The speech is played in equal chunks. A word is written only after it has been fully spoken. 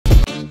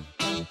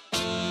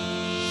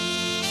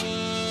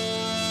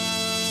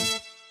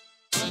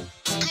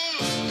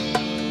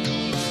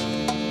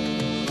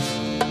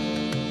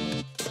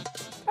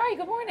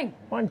morning.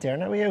 Morning,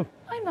 Doireann. How are you?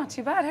 I'm not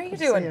too bad. How are you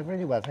doing? Yeah,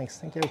 really well, thanks.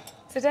 Thank you.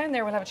 Sit down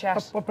there, we'll have a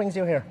chat. What brings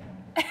you here?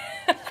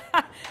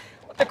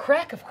 The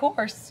crack, of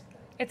course.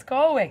 It's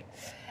Galway.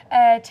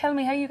 Tell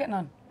me, how are you getting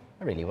on?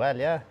 Really well,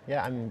 yeah.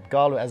 Yeah, I'm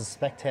Galway as a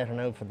spectator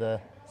now for the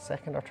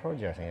second or third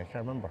year, I think. I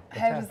can't remember. But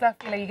How does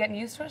that feel? Are you getting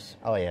used to it?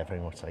 Oh, yeah, very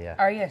much so, yeah.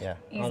 Are you? Yeah.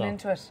 Easing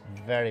into it?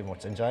 Very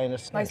much. Enjoying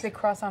it. Nice big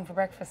croissant for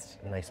breakfast.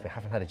 Nice. We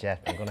haven't had it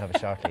yet. I'm going to have it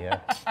shortly, yeah.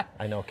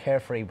 I know,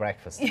 carefree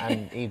breakfast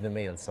and evening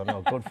meals, so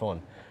no, good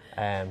fun.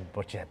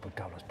 But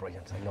Galway's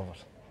brilliant. I love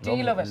it. Do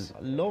you love it?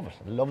 Love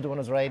it. Loved it when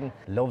I was riding.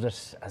 Loved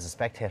it as a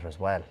spectator as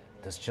well.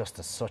 There's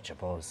just such a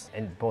buzz,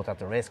 both at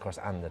the racecourse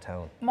and the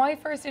town. My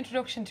first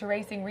introduction to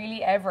racing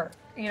really ever,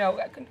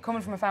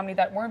 coming from a family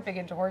that weren't big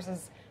into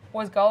horses,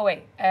 was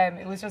Galway.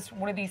 It was just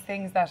one of these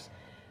things that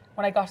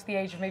when I got to the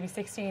age of maybe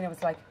 16, I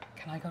was like,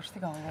 can I go to the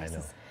Galway Races? I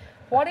know.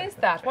 What is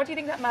that? What do you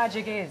think that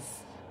magic is?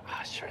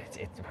 Sure,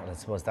 well, I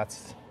suppose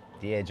that's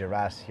the age you're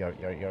at.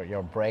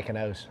 You're breaking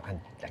out,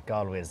 and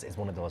Galway is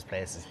one of those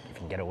places you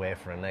can get away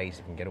for a night,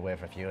 you can get away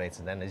for a few nights,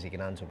 and then as you get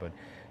on to about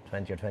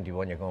 20 or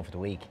 21, you're going for the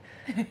week,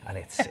 and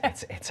it's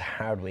a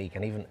hard week.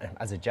 And even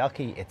as a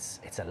jockey, it's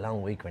a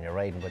long week when you're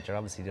riding, but you're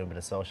obviously doing a bit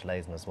of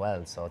socialising as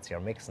well. So you're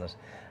mixing it,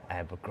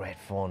 but great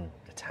fun.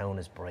 The town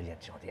is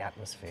brilliant. The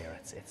atmosphere.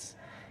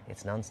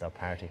 It's non-stop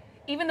party.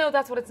 Even though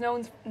that's what it's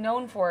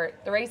known for,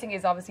 the racing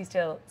is obviously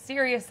still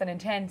serious and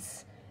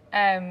intense.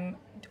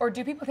 Or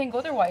do people think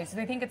otherwise? Do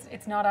they think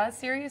it's not as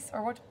serious,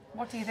 or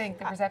what do you think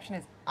the perception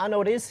is? I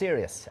know it is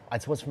serious. I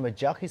suppose from a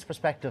jockey's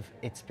perspective,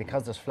 it's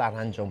because there's flat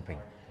hand jumping.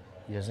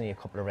 There's only a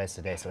couple of races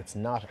a day, so it's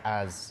not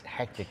as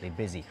hectically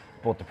busy,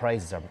 but the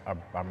prizes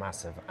are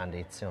massive, and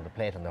it's the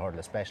plate and the hurdle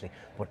especially,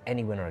 but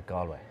any winner at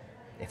Galway,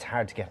 it's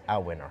hard to get a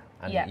winner,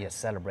 and you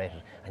celebrate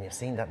it, and you've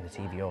seen that on the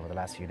TV over the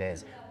last few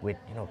days with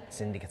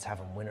syndicates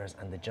having winners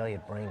and the joy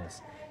it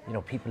brings.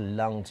 People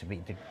long to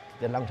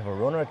have a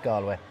runner at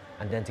Galway,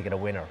 and then to get a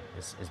winner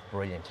is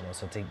brilliant.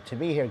 So to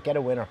be here, get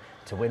a winner,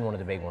 to win one of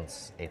the big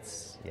ones,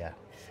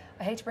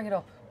 I hate to bring it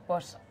up,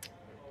 but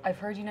I've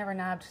heard you never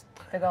nabbed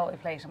the Galway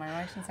plate. Am I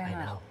right in saying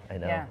that? I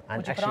know. Yeah. And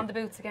would you put on the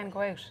boots again and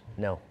go out?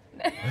 No.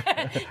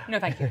 No,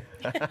 thank you.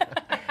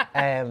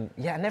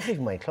 Never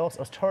even mind close. I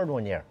was third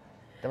one year.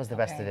 That was the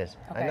best I did.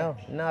 Okay. I know,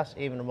 not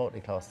even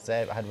remotely close.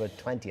 I had about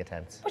 20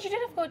 attempts. But you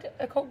did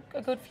have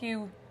a good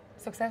few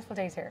successful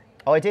days here.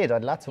 Oh, I did. I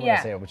had lots of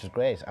winners here, which was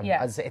great. As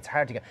I say, it's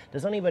hard to get.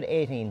 There's only about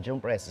 18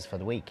 jump races for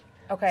the week.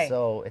 Okay.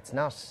 So it's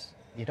not.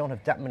 You don't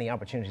have that many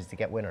opportunities to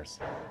get winners,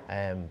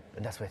 and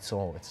that's why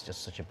it's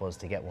just such a buzz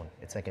to get one.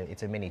 It's like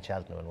it's a mini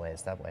Cheltenham in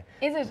ways that way.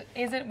 Is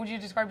it? Would you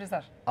describe it as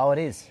that? Oh, it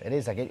is. It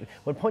is.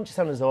 When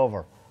Punchestown is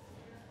over,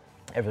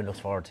 everyone looks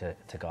forward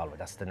to Galway.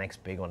 That's the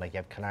next big one. Like you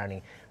have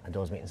Killarney and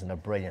those meetings, and they're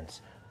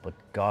brilliant. But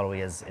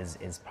Galway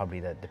is probably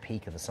the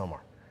peak of the summer.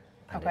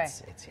 And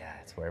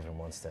it's where everyone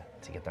wants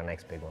to get their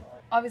next big one.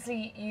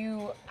 Obviously,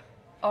 you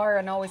are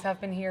and always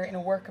have been here in a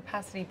work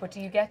capacity, but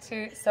do you get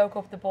to soak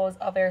up the buzz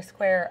of Eyre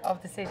Square,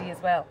 of the city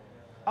as well?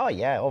 Oh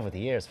yeah, over the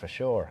years for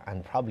sure,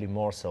 and probably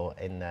more so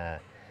in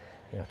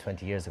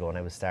 20 years ago when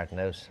I was starting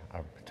out,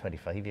 or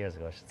 25 years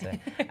ago I should say.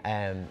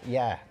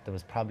 There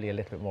was probably a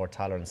little bit more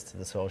tolerance to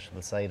the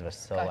sociable side of it.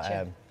 So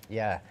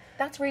gotcha.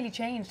 That's really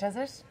changed, has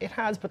it? It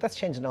has, but that's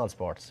changed in all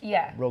sports.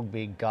 Yeah.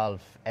 Rugby,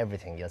 golf,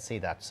 everything, you'll see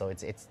that. So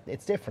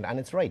it's different, and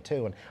it's right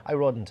too. And I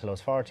rode until I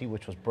was 40,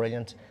 which was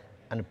brilliant.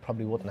 And it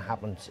probably wouldn't have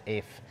happened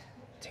if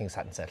things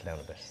hadn't settled down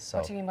a bit. So.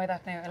 What do you mean by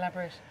that now?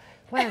 Elaborate.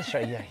 Well,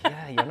 sure,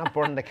 you're not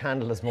burning the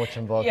candle as much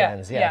on both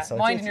ends. So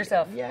minding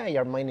yourself. Yeah,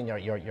 you're minding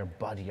your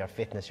body, your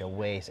fitness, your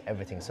weight,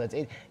 everything. So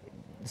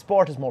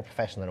sport is more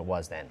professional than it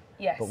was then.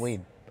 Yes. But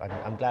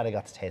I'm glad I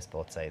got to taste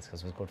both sides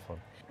because it was good fun.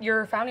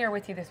 Your family are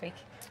with you this week.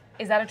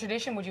 Is that a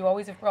tradition? Would you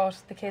always have brought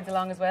the kids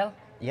along as well?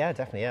 Yeah,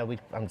 definitely. Yeah,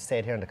 I've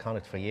stayed here in the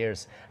Connacht for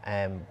years.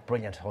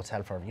 Brilliant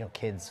hotel for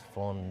kids,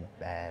 fun.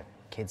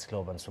 Kids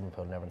club and swimming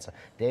pool and everything, so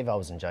they've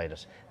always enjoyed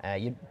it.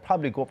 You'd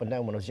probably go up and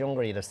down. When I was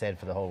younger, you'd have stayed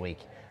for the whole week,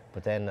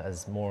 but then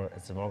as more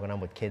going on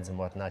with kids and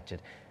whatnot,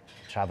 you'd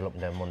travel up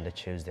and down Monday,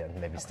 Tuesday, and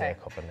maybe stay a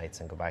couple of nights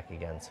and go back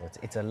again. So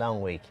it's a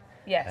long week.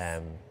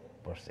 Yes.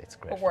 But it's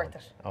great. But worth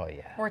it. Oh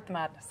yeah. Worth the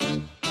madness.